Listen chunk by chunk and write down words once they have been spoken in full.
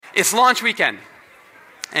It's launch weekend.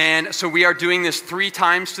 And so we are doing this 3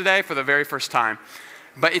 times today for the very first time.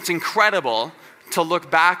 But it's incredible to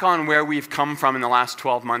look back on where we've come from in the last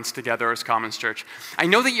 12 months together as Commons Church. I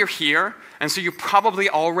know that you're here, and so you probably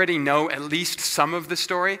already know at least some of the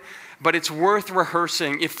story, but it's worth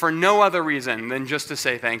rehearsing, if for no other reason than just to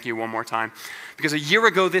say thank you one more time. Because a year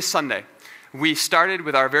ago this Sunday, we started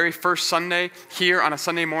with our very first Sunday here on a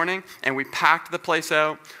Sunday morning, and we packed the place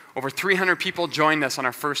out. Over 300 people joined us on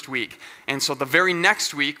our first week. And so the very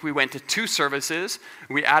next week, we went to 2 services.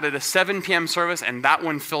 We added a 7 p.m. service, and that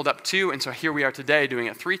one filled up too. And so here we are today doing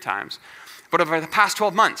it 3 times. But over the past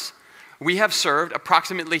 12 months, we have served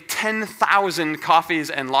approximately 10,000 coffees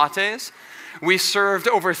and lattes. We served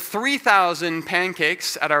over 3,000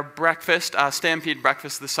 pancakes at our breakfast, Stampede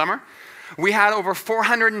breakfast this summer. We had over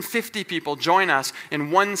 450 people join us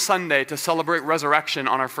in one Sunday to celebrate resurrection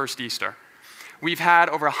on our first Easter. We've had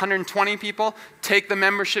over 120 people take the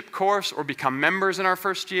membership course or become members in our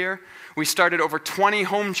first year. We started over 20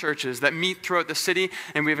 home churches that meet throughout the city,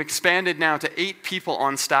 and we've expanded now to 8 people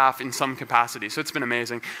on staff in some capacity. So it's been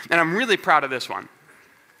amazing. And I'm really proud of this one.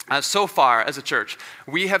 So far, as a church,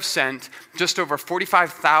 we have sent just over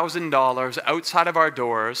 $45,000 outside of our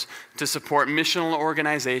doors to support missional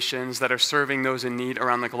organizations that are serving those in need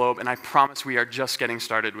around the globe, and I promise we are just getting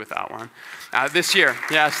started with that one. This year,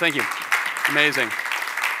 yes, thank you. Amazing.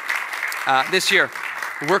 This year,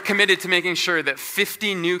 we're committed to making sure that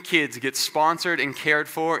 50 new kids get sponsored and cared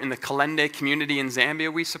for in the Kalende community in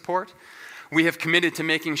Zambia we support. We have committed to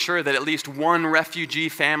making sure that at least one refugee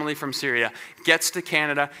family from Syria gets to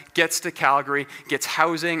Canada, gets to Calgary, gets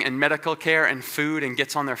housing and medical care and food, and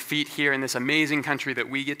gets on their feet here in this amazing country that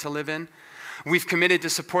we get to live in. We've committed to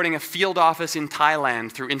supporting a field office in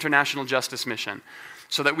Thailand through International Justice Mission,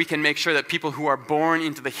 so that we can make sure that people who are born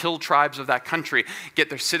into the hill tribes of that country get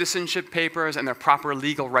their citizenship papers and their proper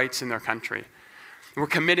legal rights in their country. We're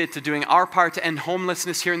committed to doing our part to end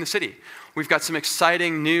homelessness here in the city. We've got some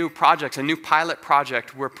exciting new projects, a new pilot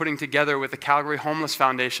project we're putting together with the Calgary Homeless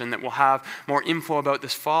Foundation that we'll have more info about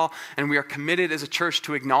this fall, and we are committed as a church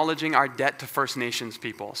to acknowledging our debt to First Nations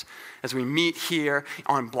peoples as we meet here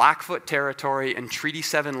on Blackfoot territory and Treaty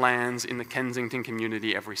 7 lands in the Kensington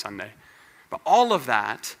community every Sunday. But all of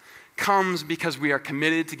that comes because we are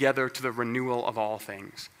committed together to the renewal of all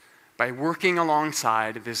things, by working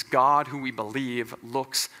alongside this God who we believe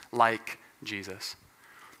looks like Jesus.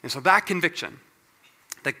 And so that conviction,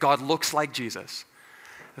 that God looks like Jesus,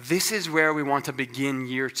 this is where we want to begin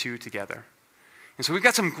year 2 together. And so we've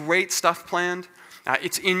got some great stuff planned.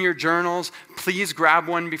 It's in your journals. Please grab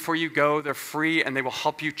one before you go. They're free, and they will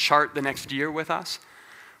help you chart the next year with us.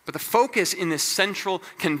 But the focus in this central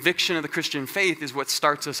conviction of the Christian faith is what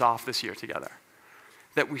starts us off this year together.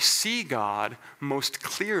 That we see God most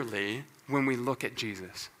clearly when we look at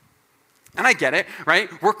Jesus. And I get it, right?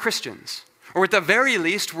 We're Christians. Or at the very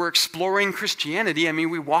least, we're exploring Christianity. I mean,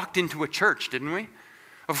 we walked into a church, didn't we?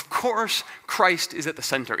 Of course, Christ is at the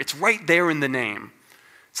center. It's right there in the name.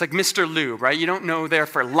 It's like Mr. Lube, right? You don't know there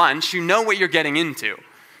for lunch. You know what you're getting into.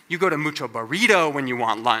 You go to Mucho Burrito when you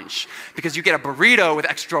want lunch because you get a burrito with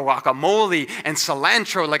extra guacamole and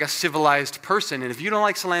cilantro like a civilized person. And if you don't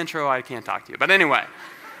like cilantro, I can't talk to you. But anyway.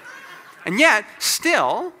 And yet,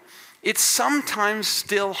 still, it's sometimes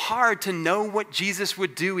still hard to know what Jesus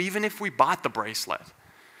would do even if we bought the bracelet.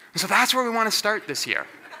 And so that's where we want to start this year.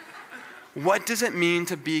 What does it mean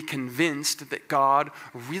to be convinced that God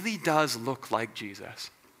really does look like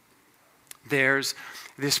Jesus? There's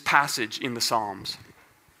this passage in the Psalms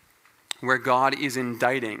where God is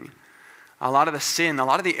indicting a lot of the sin, a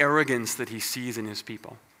lot of the arrogance that he sees in his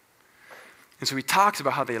people. And so he talks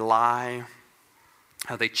about how they lie,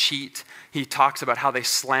 how they cheat. He talks about how they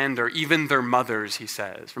slander even their mothers, he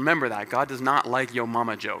says. Remember that. God does not like yo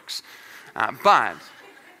mama jokes. But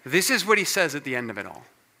this is what he says at the end of it all.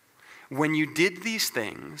 When you did these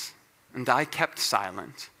things, and I kept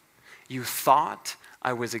silent, you thought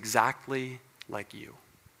I was exactly like you.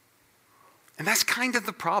 And that's kind of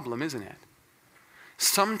the problem, isn't it?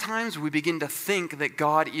 Sometimes we begin to think that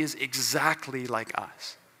God is exactly like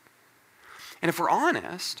us. And if we're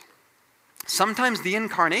honest, sometimes the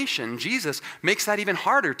incarnation, Jesus, makes that even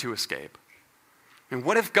harder to escape. And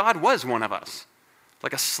what if God was one of us?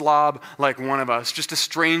 Like a slob like one of us, just a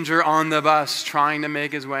stranger on the bus trying to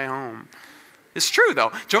make his way home. It's true,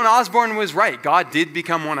 though. Joan Osborne was right. God did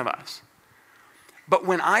become one of us. But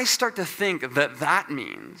when I start to think that that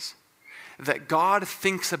means that God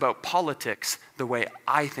thinks about politics the way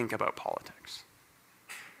I think about politics,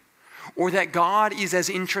 or that God is as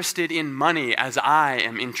interested in money as I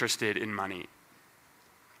am interested in money,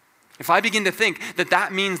 if I begin to think that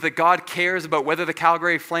that means that God cares about whether the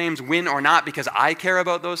Calgary Flames win or not because I care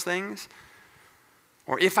about those things,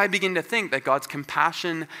 or if I begin to think that God's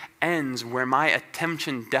compassion ends where my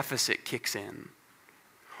attention deficit kicks in,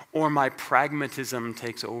 or my pragmatism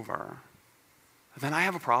takes over, then I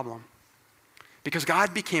have a problem. Because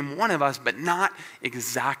God became one of us, but not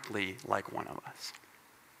exactly like one of us.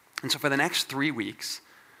 And so for the next 3 weeks,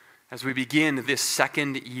 as we begin this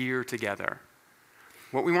second year together,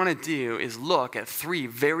 what we want to do is look at 3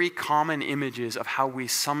 very common images of how we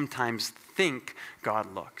sometimes think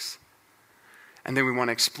God looks. And then we want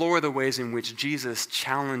to explore the ways in which Jesus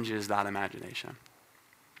challenges that imagination.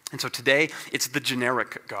 And so today, it's the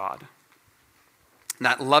generic God.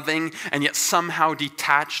 That loving and yet somehow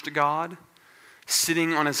detached God,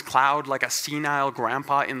 sitting on his cloud like a senile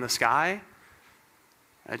grandpa in the sky.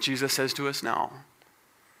 Jesus says to us, no.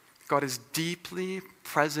 God is deeply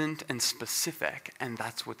present and specific, and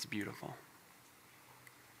that's what's beautiful.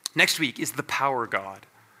 Next week is the power God.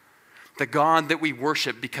 The God that we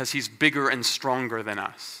worship because he's bigger and stronger than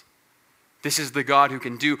us. This is the God who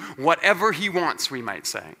can do whatever he wants, we might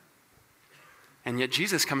say. And yet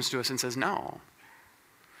Jesus comes to us and says, no.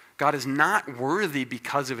 God is not worthy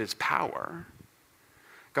because of his power.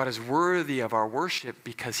 God is worthy of our worship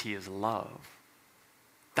because he is love.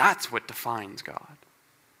 That's what defines God.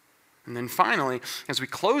 And then finally, as we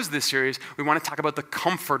close this series, we want to talk about the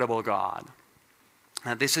comfortable God.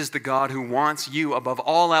 Now, this is the God who wants you above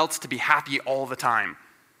all else to be happy all the time.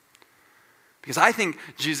 Because I think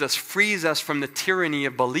Jesus frees us from the tyranny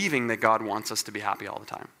of believing that God wants us to be happy all the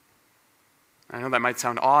time. I know that might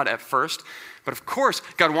sound odd at first, but of course,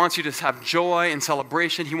 God wants you to have joy and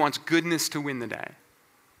celebration. He wants goodness to win the day.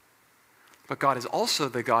 But God is also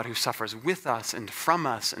the God who suffers with us and from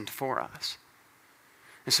us and for us.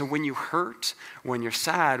 And so when you hurt, when you're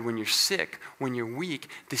sad, when you're sick, when you're weak,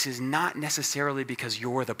 this is not necessarily because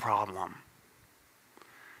you're the problem.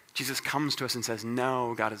 Jesus comes to us and says,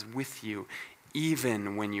 no, God is with you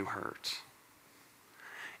even when you hurt.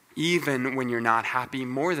 Even when you're not happy.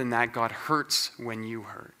 More than that, God hurts when you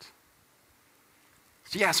hurt.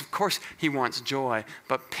 So yes, of course, he wants joy,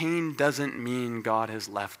 but pain doesn't mean God has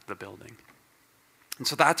left the building. And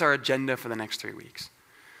so that's our agenda for the next 3 weeks.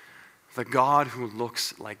 The God who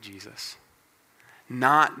looks like Jesus.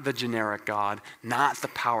 Not the generic God, not the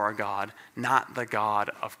power God, not the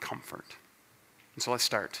God of comfort. And so let's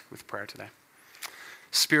start with prayer today.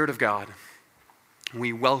 Spirit of God,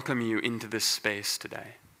 we welcome you into this space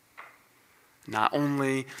today. Not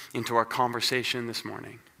only into our conversation this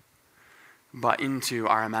morning, but into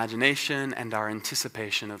our imagination and our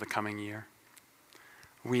anticipation of the coming year.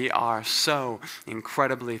 We are so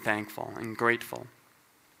incredibly thankful and grateful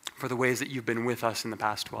for the ways that you've been with us in the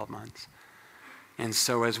past 12 months. And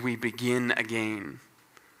so as we begin again,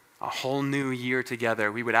 a whole new year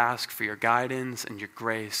together, we would ask for your guidance and your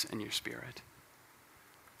grace and your Spirit.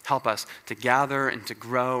 Help us to gather and to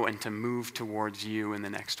grow and to move towards you in the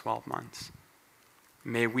next 12 months.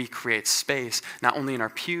 May we create space, not only in our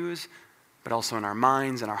pews, but also in our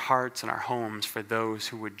minds and our hearts and our homes for those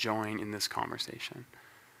who would join in this conversation.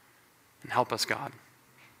 And help us, God,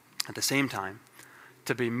 at the same time,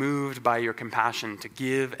 to be moved by your compassion, to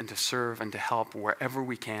give and to serve and to help wherever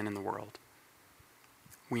we can in the world.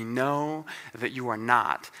 We know that you are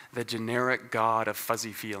not the generic God of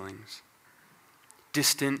fuzzy feelings,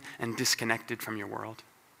 distant and disconnected from your world.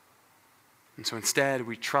 And so instead,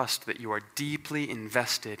 we trust that you are deeply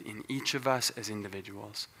invested in each of us as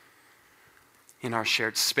individuals, in our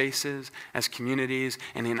shared spaces, as communities,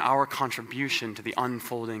 and in our contribution to the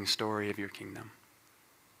unfolding story of your kingdom.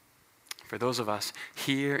 For those of us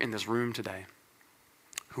here in this room today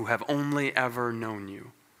who have only ever known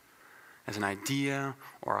you as an idea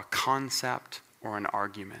or a concept or an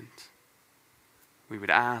argument, we would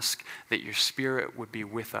ask that your Spirit would be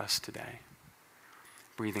with us today,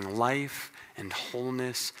 breathing life and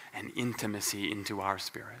wholeness and intimacy into our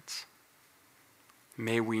spirits.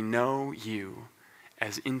 May we know you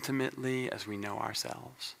as intimately as we know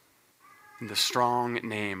ourselves. In the strong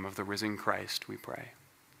name of the risen Christ, we pray.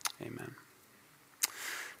 Amen.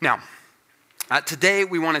 Now, today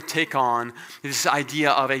we want to take on this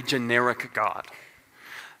idea of a generic God.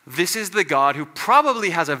 This is the God who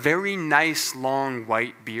probably has a very nice long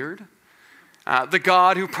white beard. The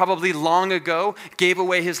God who probably long ago gave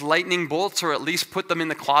away his lightning bolts, or at least put them in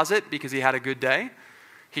the closet because he had a good day.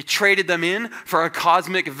 He traded them in for a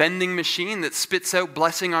cosmic vending machine that spits out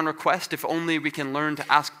blessing on request if only we can learn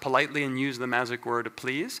to ask politely and use the magic word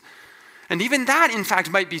please. And even that, in fact,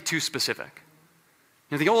 might be too specific.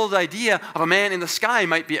 You know, the old idea of a man in the sky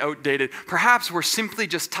might be outdated. Perhaps we're simply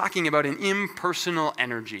just talking about an impersonal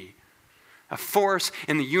energy, a force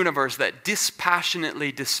in the universe that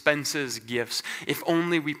dispassionately dispenses gifts if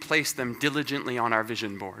only we place them diligently on our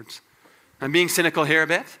vision boards. I'm being cynical here a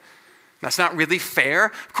bit. That's not really fair.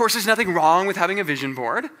 Of course, there's nothing wrong with having a vision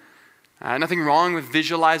board. Nothing wrong with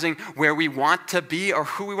visualizing where we want to be or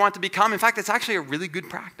who we want to become. In fact, it's actually a really good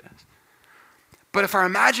practice. But if our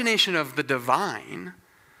imagination of the divine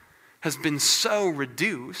has been so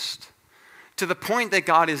reduced to the point that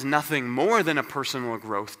God is nothing more than a personal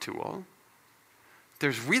growth tool,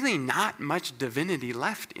 there's really not much divinity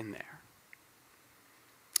left in there.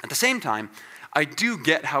 At the same time, I do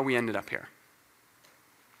get how we ended up here.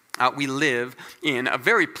 We live in a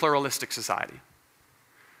very pluralistic society.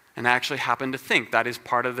 And I actually happen to think that is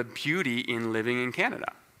part of the beauty in living in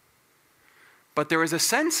Canada. But there is a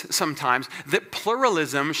sense sometimes that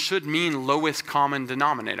pluralism should mean lowest common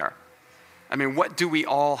denominator. I mean, what do we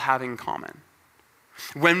all have in common?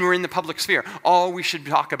 When we're in the public sphere, all we should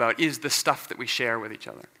talk about is the stuff that we share with each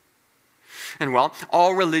other. And well,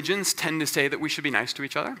 all religions tend to say that we should be nice to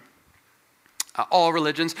each other. All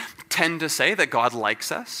religions tend to say that God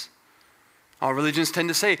likes us. All religions tend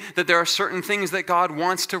to say that there are certain things that God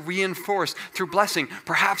wants to reinforce through blessing.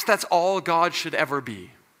 Perhaps that's all God should ever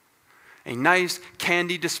be. A nice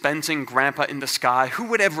candy-dispensing grandpa in the sky. Who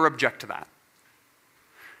would ever object to that?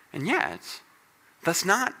 And yet, that's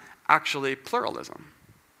not actually pluralism,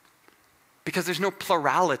 because there's no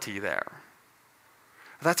plurality there.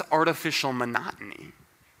 That's artificial monotony.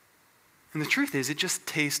 And the truth is, it just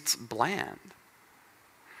tastes bland.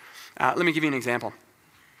 Let me give you an example.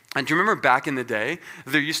 And do you remember back in the day,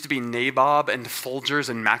 there used to be Nabob and Folgers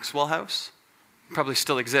in Maxwell House? Probably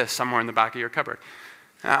still exists somewhere in the back of your cupboard.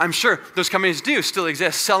 I'm sure those companies do still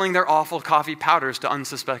exist, selling their awful coffee powders to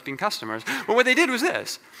unsuspecting customers. But what they did was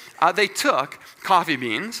this. They took coffee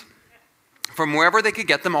beans from wherever they could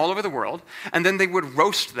get them all over the world, and then they would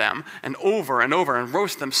roast them and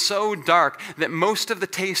roast them so dark that most of the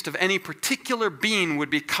taste of any particular bean would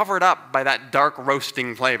be covered up by that dark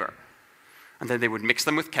roasting flavor. And then they would mix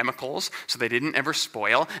them with chemicals so they didn't ever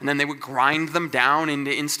spoil. And then they would grind them down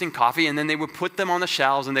into instant coffee. And then they would put them on the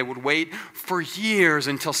shelves and they would wait for years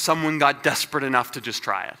until someone got desperate enough to just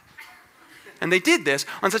try it. And they did this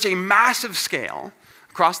on such a massive scale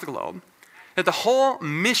across the globe that the whole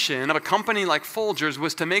mission of a company like Folgers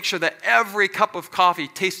was to make sure that every cup of coffee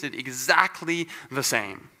tasted exactly the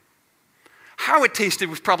same. How it tasted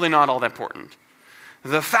was probably not all that important.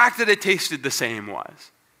 The fact that it tasted the same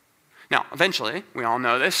was. Now, eventually, we all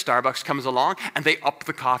know this, Starbucks comes along and they up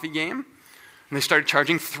the coffee game. And they started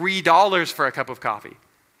charging $3 for a cup of coffee.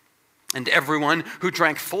 And everyone who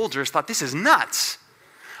drank Folgers thought, this is nuts.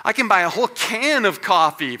 I can buy a whole can of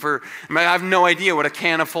coffee for, I have no idea what a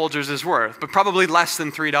can of Folgers is worth, but probably less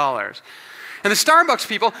than $3. And the Starbucks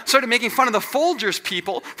people started making fun of the Folgers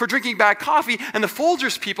people for drinking bad coffee, and the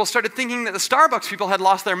Folgers people started thinking that the Starbucks people had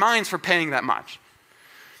lost their minds for paying that much.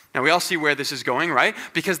 Now, we all see where this is going, right?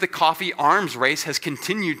 Because the coffee arms race has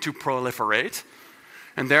continued to proliferate.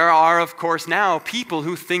 And there are, of course, now people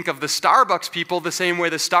who think of the Starbucks people the same way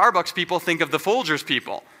the Starbucks people think of the Folgers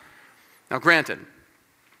people. Now, granted,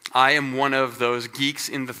 I am one of those geeks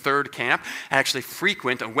in the third camp. I actually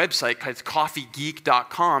frequent a website called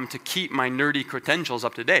coffeegeek.com to keep my nerdy credentials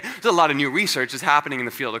up to date. There's a lot of new research that's happening in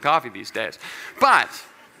the field of coffee these days. But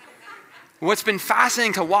what's been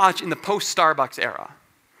fascinating to watch in the post-Starbucks era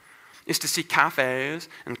is to see cafes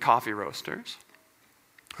and coffee roasters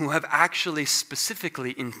who have actually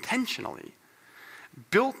specifically, intentionally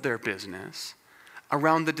built their business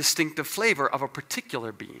around the distinctive flavor of a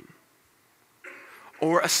particular bean,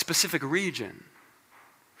 or a specific region,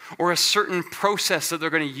 or a certain process that they're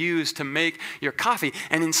going to use to make your coffee.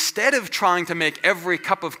 And instead of trying to make every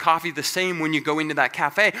cup of coffee the same when you go into that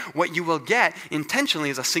cafe, what you will get intentionally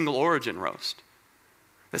is a single origin roast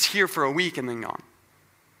that's here for a week and then gone,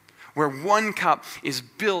 where one cup is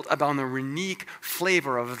built about the unique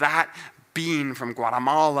flavor of that bean from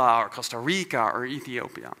Guatemala or Costa Rica or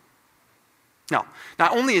Ethiopia. Now,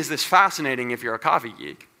 not only is this fascinating if you're a coffee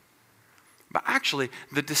geek, but actually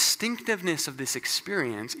the distinctiveness of this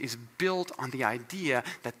experience is built on the idea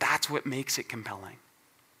that that's what makes it compelling.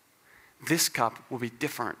 This cup will be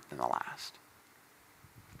different than the last.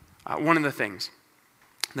 One of the things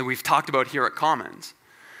that we've talked about here at Commons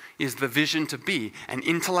is the vision to be an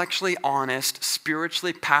intellectually honest,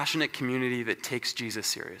 spiritually passionate community that takes Jesus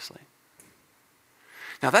seriously.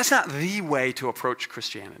 Now, that's not the way to approach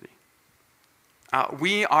Christianity.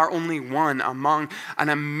 We are only one among an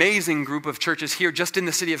amazing group of churches here just in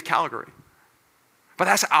the city of Calgary. But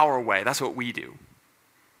that's our way. That's what we do.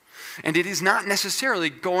 And it is not necessarily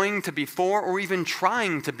going to be for or even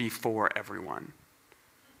trying to be for everyone.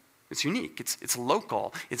 It's unique, it's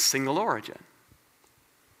local, it's single origin.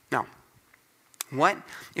 Now, what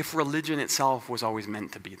if religion itself was always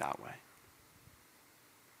meant to be that way?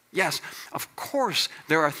 Yes, of course,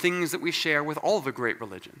 there are things that we share with all the great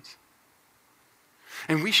religions.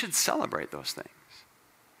 And we should celebrate those things.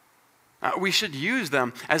 We should use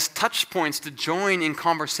them as touch points to join in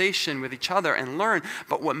conversation with each other and learn.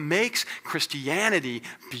 But what makes Christianity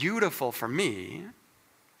beautiful for me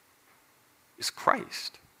is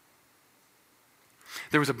Christ.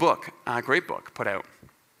 There was a book, a great book, put out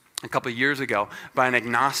a couple of years ago by an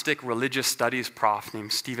agnostic religious studies prof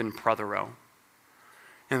named Stephen Prothero.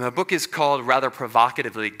 And the book is called, rather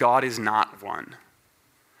provocatively, God is Not One.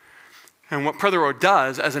 And what Prothero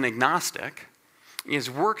does as an agnostic is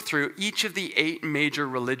work through each of the 8 major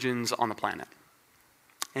religions on the planet.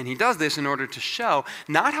 And he does this in order to show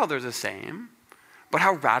not how they're the same, but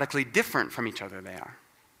how radically different from each other they are.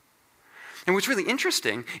 And what's really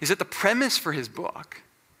interesting is that the premise for his book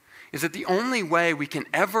is that the only way we can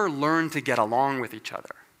ever learn to get along with each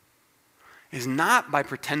other is not by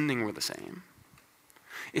pretending we're the same.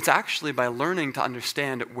 It's actually by learning to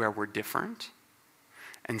understand where we're different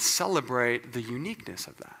and celebrate the uniqueness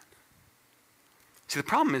of that. See, the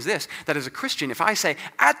problem is this, that as a Christian, if I say,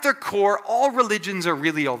 at their core, all religions are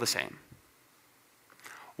really all the same,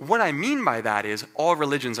 what I mean by that is all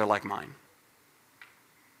religions are like mine.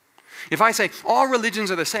 If I say all religions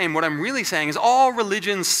are the same, what I'm really saying is all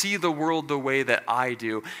religions see the world the way that I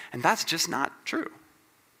do, and that's just not true.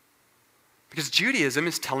 Because Judaism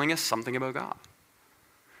is telling us something about God.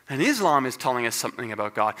 And Islam is telling us something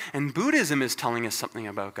about God. And Buddhism is telling us something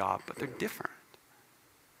about God, but they're different.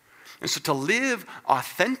 And so to live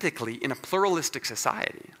authentically in a pluralistic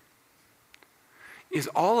society is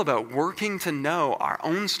all about working to know our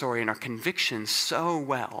own story and our convictions so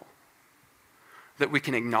well that we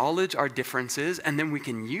can acknowledge our differences, and then we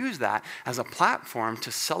can use that as a platform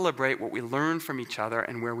to celebrate what we learn from each other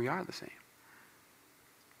and where we are the same.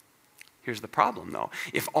 Here's the problem, though.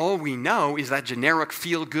 If all we know is that generic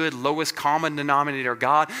feel-good, lowest common denominator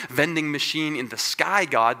God, vending machine in the sky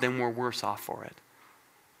God, then we're worse off for it.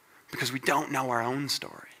 Because we don't know our own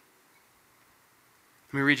story.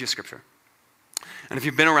 Let me read you a scripture. And if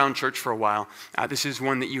you've been around church for a while, this is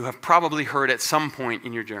one that you have probably heard at some point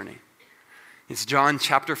in your journey. It's John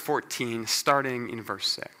chapter 14, starting in verse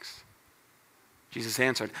 6. Jesus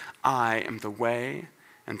answered, I am the way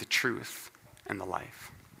and the truth and the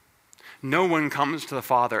life. No one comes to the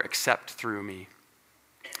Father except through me.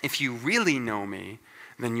 If you really know me,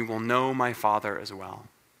 then you will know my Father as well.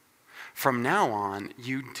 From now on,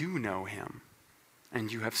 you do know him,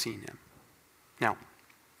 and you have seen him. Now,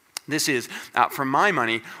 this is, for my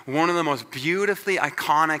money, one of the most beautifully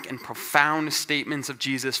iconic and profound statements of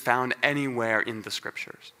Jesus found anywhere in the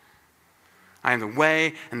scriptures. I am the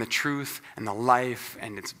way and the truth and the life,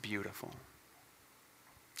 and it's beautiful.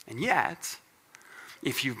 And yet,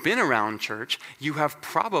 if you've been around church, you have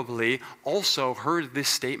probably also heard this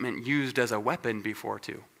statement used as a weapon before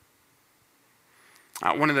too.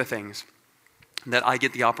 One of the things that I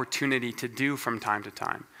get the opportunity to do from time to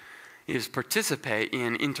time is participate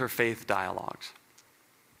in interfaith dialogues.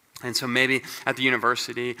 And so maybe at the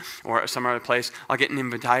university or some other place, I'll get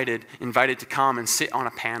invited to come and sit on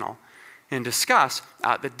a panel and discuss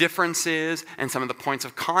the differences and some of the points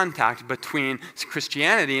of contact between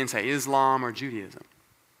Christianity and, say, Islam or Judaism.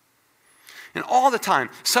 And all the time,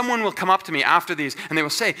 someone will come up to me after these and they will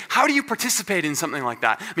say, how do you participate in something like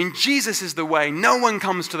that? I mean, Jesus is the way. No one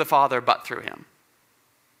comes to the Father but through him.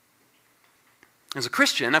 As a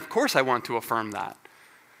Christian, of course I want to affirm that.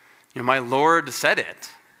 My Lord said it.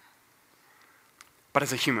 But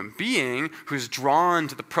as a human being who's drawn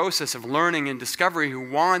to the process of learning and discovery,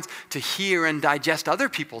 who wants to hear and digest other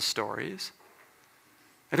people's stories,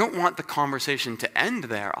 I don't want the conversation to end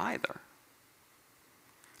there either.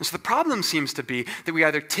 And so the problem seems to be that we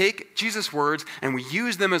either take Jesus' words and we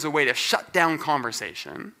use them as a way to shut down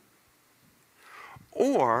conversation,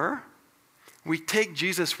 or we take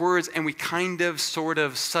Jesus' words and we kind of, sort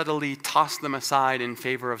of, subtly toss them aside in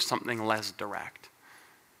favor of something less direct.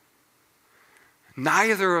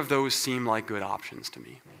 Neither of those seem like good options to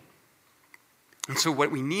me. And so what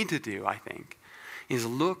we need to do, I think, is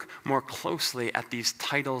look more closely at these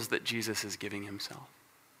titles that Jesus is giving himself.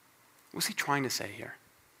 What's he trying to say here?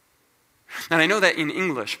 And I know that in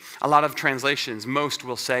English, a lot of translations, most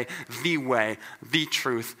will say the way, the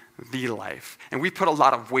truth, the life. And we put a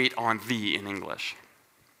lot of weight on the in English.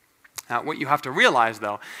 What you have to realize,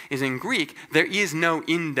 though, is in Greek, there is no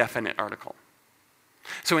indefinite article.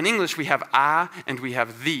 So in English, we have a and we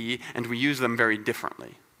have the, and we use them very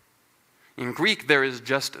differently. In Greek, there is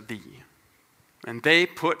just the. And they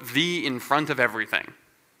put the in front of everything.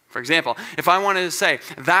 For example, if I wanted to say,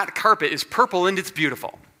 that carpet is purple and it's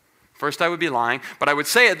beautiful, first I would be lying, but I would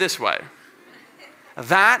say it this way.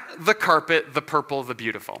 That, the carpet, the purple, the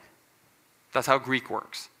beautiful. That's how Greek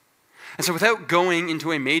works. And so without going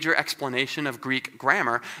into a major explanation of Greek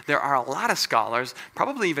grammar, there are a lot of scholars,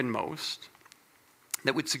 probably even most,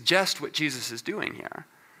 that would suggest what Jesus is doing here.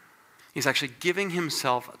 He's actually giving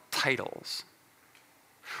himself titles.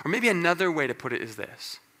 Or maybe another way to put it is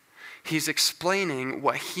this. He's explaining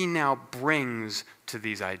what he now brings to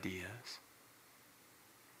these ideas.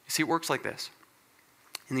 You see, it works like this.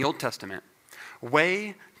 In the Old Testament,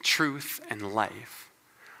 way, truth, and life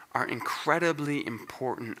are incredibly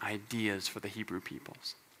important ideas for the Hebrew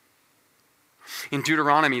peoples. In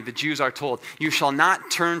Deuteronomy, the Jews are told, "You shall not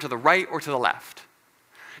turn to the right or to the left.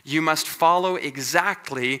 You must follow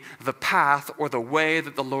exactly the path or the way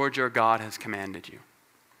that the Lord your God has commanded you."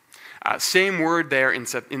 Same word there in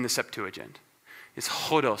the Septuagint. It's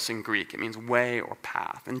hodos in Greek. It means way or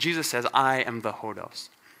path. And Jesus says, I am the hodos.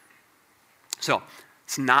 So,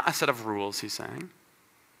 it's not a set of rules, he's saying.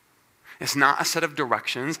 It's not a set of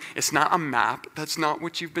directions. It's not a map. That's not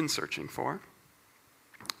what you've been searching for.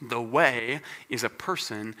 The way is a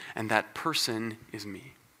person, and that person is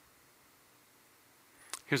me.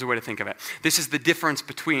 Here's a way to think of it. This is the difference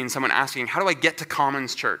between someone asking, how do I get to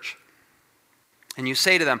Commons Church? And you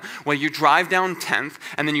say to them, well, you drive down 10th,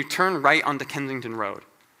 and then you turn right onto Kensington Road.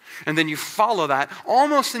 And then you follow that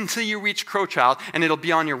almost until you reach Crowchild, and it'll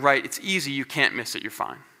be on your right. It's easy. You can't miss it. You're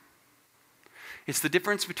fine. It's the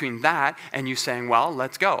difference between that and you saying, well,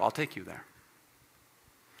 let's go. I'll take you there.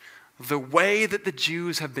 The way that the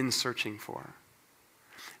Jews have been searching for,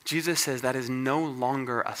 Jesus says that is no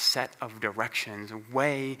longer a set of directions. A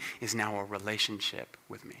way is now a relationship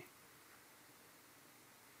with me.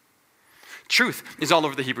 Truth is all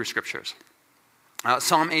over the Hebrew Scriptures.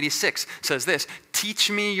 Psalm 86 says this, "Teach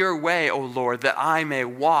me your way, O Lord, that I may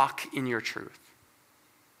walk in your truth."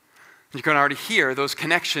 You can already hear those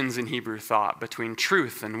connections in Hebrew thought between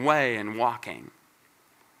truth and way and walking.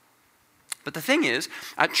 But the thing is,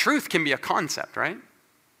 truth can be a concept, right?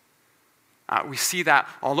 We see that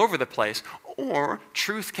all over the place. Or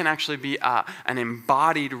truth can actually be an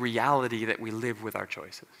embodied reality that we live with our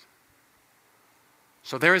choices.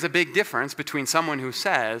 So there is a big difference between someone who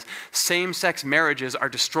says same-sex marriages are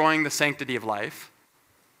destroying the sanctity of life,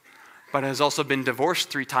 but has also been divorced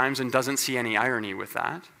 3 times and doesn't see any irony with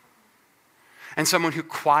that, and someone who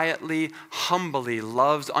quietly, humbly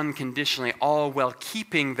loves unconditionally, all while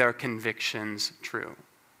keeping their convictions true.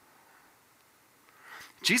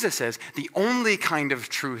 Jesus says the only kind of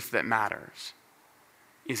truth that matters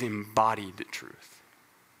is embodied truth.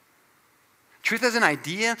 Truth as an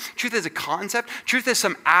idea, truth as a concept, truth as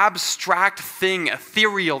some abstract thing,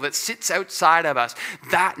 ethereal that sits outside of us,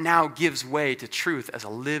 that now gives way to truth as a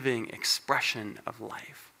living expression of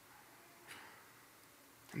life.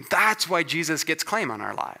 And that's why Jesus gets claim on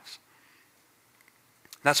our lives.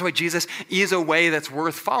 That's why Jesus is a way that's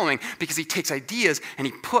worth following, because he takes ideas and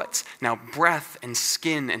he puts now breath and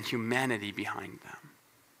skin and humanity behind them.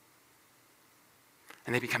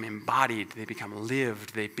 And they become embodied, they become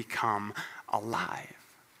lived, they become alive.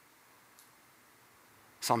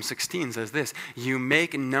 Psalm 16 says this, "You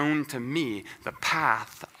make known to me the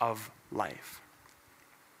path of life.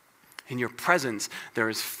 In your presence there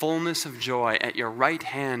is fullness of joy. At your right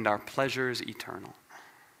hand are pleasures eternal."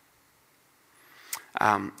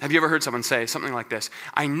 Have you ever heard someone say something like this?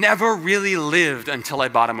 "I never really lived until I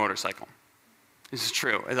bought a motorcycle." This is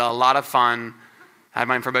true. It's a lot of fun. I had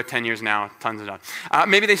mine for about 10 years now, tons of fun.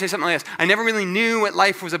 Maybe they say something like this, "I never really knew what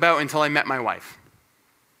life was about until I met my wife."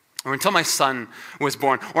 Or until my son was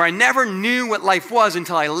born. Or I never knew what life was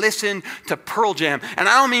until I listened to Pearl Jam. And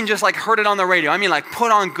I don't mean just like heard it on the radio. I mean like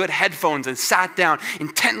put on good headphones and sat down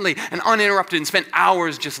intently and uninterrupted and spent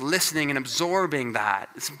hours just listening and absorbing that.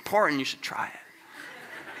 It's important. You should try it.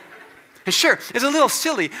 And sure, it's a little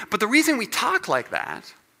silly, but the reason we talk like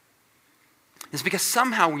that is because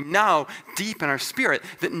somehow we know deep in our spirit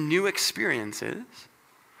that new experiences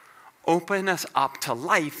open us up to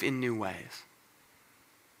life in new ways.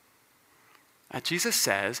 Jesus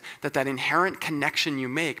says that inherent connection you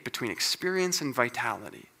make between experience and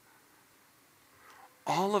vitality,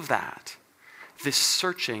 all of that, this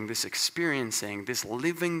searching, this experiencing, this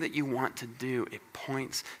living that you want to do, it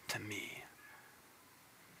points to me.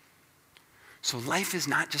 So life is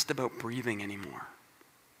not just about breathing anymore.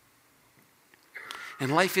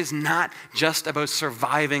 And life is not just about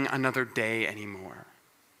surviving another day anymore.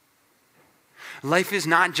 Life is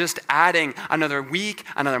not just adding another week,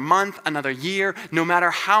 another month, another year, no matter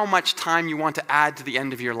how much time you want to add to the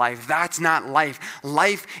end of your life. That's not life.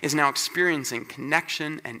 Life is now experiencing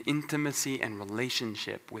connection and intimacy and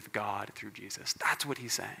relationship with God through Jesus. That's what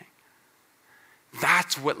he's saying.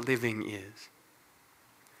 That's what living is.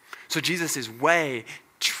 So Jesus is way,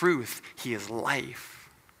 truth, he is life.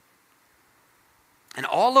 And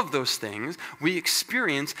all of those things we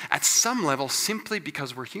experience at some level simply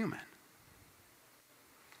because we're human.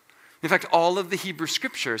 In fact, all of the Hebrew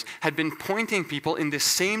scriptures had been pointing people in this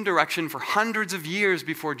same direction for hundreds of years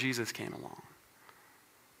before Jesus came along.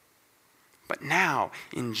 But now,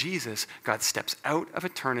 in Jesus, God steps out of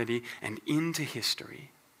eternity and into history.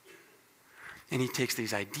 And he takes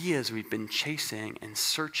these ideas we've been chasing and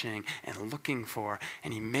searching and looking for,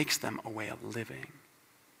 and he makes them a way of living,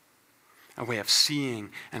 a way of seeing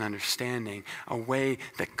and understanding, a way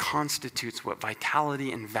that constitutes what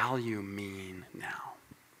vitality and value mean now.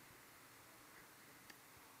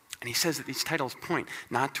 And he says that these titles point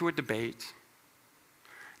not to a debate,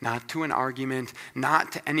 not to an argument,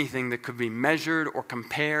 not to anything that could be measured or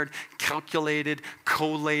compared, calculated,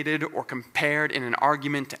 collated, or compared in an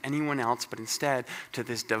argument to anyone else, but instead to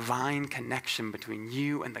this divine connection between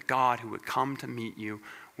you and the God who would come to meet you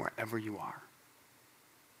wherever you are.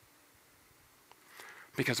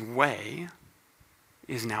 Because way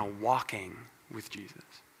is now walking with Jesus.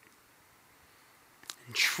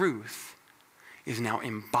 And truth is now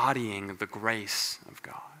embodying the grace of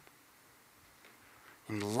God.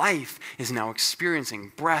 And life is now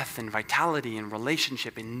experiencing breath and vitality and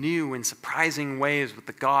relationship in new and surprising ways with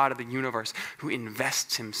the God of the universe who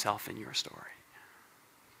invests himself in your story.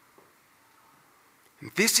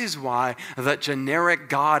 And this is why that generic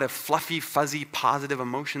God of fluffy, fuzzy, positive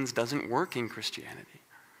emotions doesn't work in Christianity.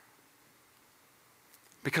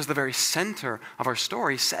 Because the very center of our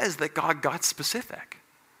story says that God got specific.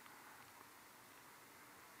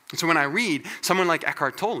 And so when I read someone like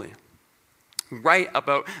Eckhart Tolle write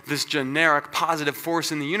about this generic positive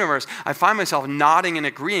force in the universe, I find myself nodding and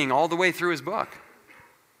agreeing all the way through his book.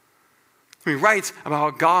 He writes about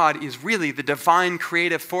how God is really the divine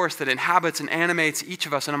creative force that inhabits and animates each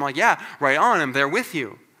of us. And I'm like, yeah, right on, I'm there with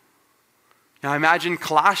you. Now imagine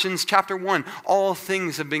Colossians chapter 1. All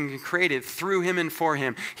things have been created through him and for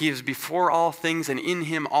him. He is before all things, and in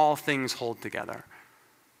him all things hold together.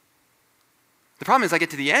 The problem is I get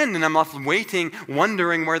to the end and I'm left waiting,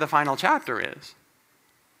 wondering where the final chapter is.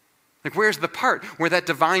 Like, where's the part where that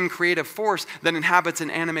divine creative force that inhabits and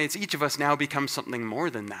animates each of us now becomes something more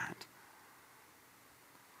than that?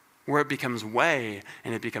 Where it becomes way,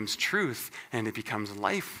 and it becomes truth, and it becomes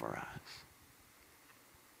life for us.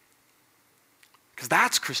 Because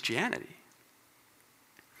that's Christianity.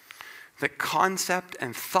 That concept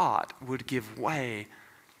and thought would give way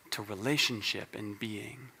to relationship and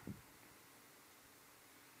being.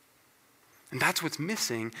 And that's what's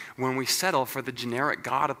missing when we settle for the generic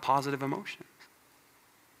God of positive emotions.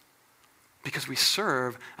 Because we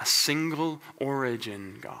serve a single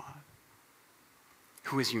origin God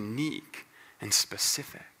who is unique and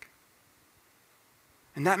specific.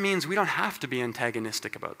 And that means we don't have to be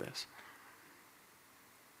antagonistic about this.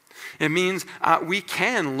 It means we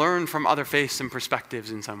can learn from other faiths and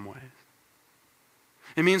perspectives in some ways.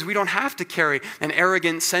 It means we don't have to carry an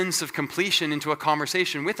arrogant sense of completion into a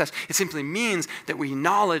conversation with us. It simply means that we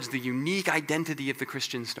acknowledge the unique identity of the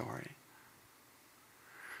Christian story.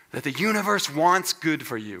 That the universe wants good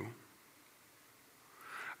for you,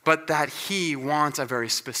 but that he wants a very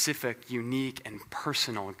specific, unique, and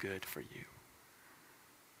personal good for you.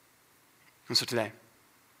 And so today,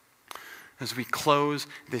 as we close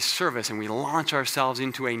this service and we launch ourselves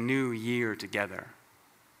into a new year together,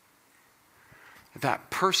 that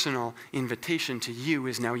personal invitation to you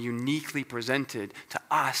is now uniquely presented to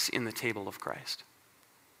us in the table of Christ.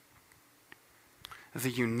 The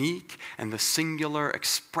unique and the singular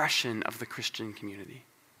expression of the Christian community,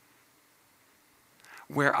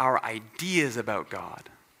 where our ideas about God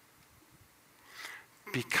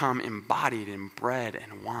become embodied in bread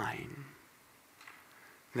and wine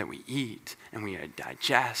that we eat and we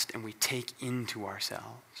digest and we take into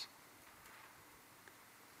ourselves.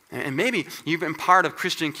 And maybe you've been part of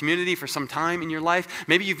Christian community for some time in your life.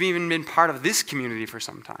 Maybe you've even been part of this community for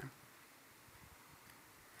some time.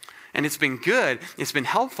 And it's been good. It's been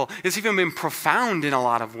helpful. It's even been profound in a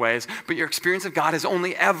lot of ways. But your experience of God has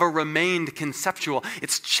only ever remained conceptual.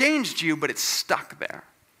 It's changed you, but it's stuck there.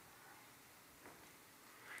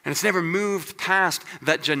 And it's never moved past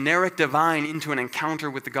that generic divine into an encounter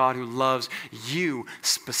with the God who loves you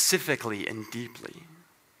specifically and deeply.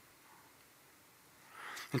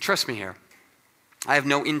 And trust me here, I have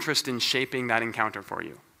no interest in shaping that encounter for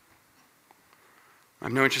you. I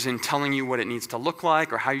have no interest in telling you what it needs to look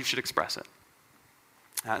like or how you should express it.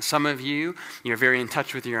 Some of you, you're very in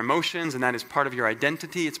touch with your emotions, and that is part of your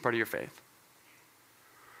identity. It's part of your faith.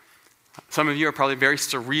 Some of you are probably very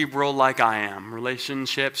cerebral like I am.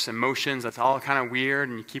 Relationships, emotions, that's all kind of weird,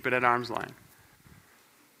 and you keep it at arm's length.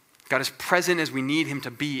 God is present as we need him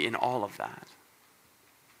to be in all of that.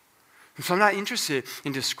 And so I'm not interested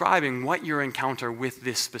in describing what your encounter with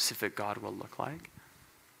this specific God will look like,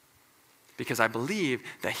 because I believe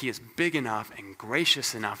that he is big enough and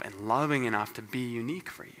gracious enough and loving enough to be unique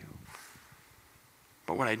for you.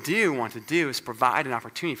 But what I do want to do is provide an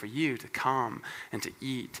opportunity for you to come and to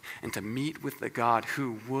eat and to meet with the God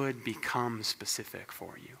who would become specific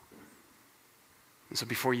for you. And so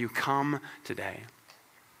before you come today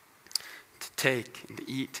to take and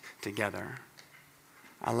to eat together,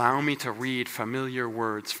 allow me to read familiar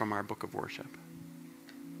words from our book of worship.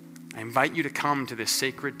 I invite you to come to this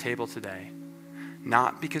sacred table today,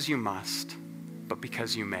 not because you must, but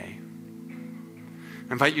because you may.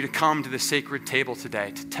 I invite you to come to the sacred table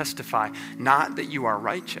today to testify not that you are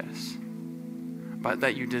righteous, but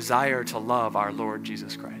that you desire to love our Lord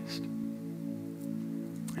Jesus Christ.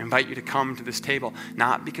 I invite you to come to this table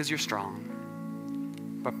not because you're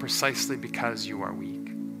strong, but precisely because you are weak.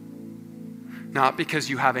 Not because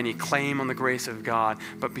you have any claim on the grace of God,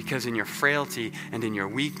 but because in your frailty and in your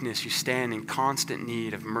weakness you stand in constant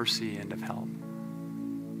need of mercy and of help.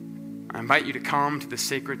 I invite you to come to the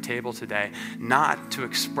sacred table today, not to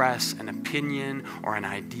express an opinion or an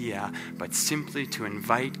idea, but simply to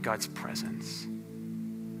invite God's presence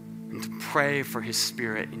and to pray for his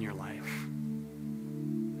Spirit in your life.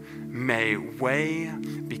 May way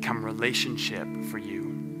become relationship for you.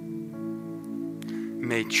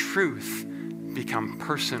 May truth become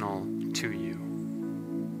personal to you.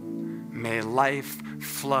 May life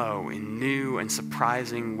flow in new and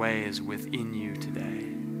surprising ways within you today.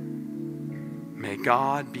 May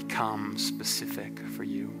God become specific for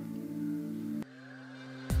you.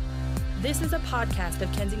 This is a podcast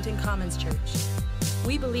of Kensington Commons Church.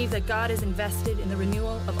 We believe that God is invested in the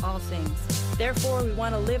renewal of all things. Therefore, we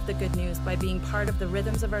want to live the good news by being part of the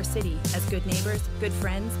rhythms of our city as good neighbors, good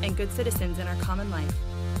friends, and good citizens in our common life.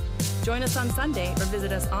 Join us on Sunday or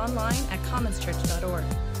visit us online at commonschurch.org.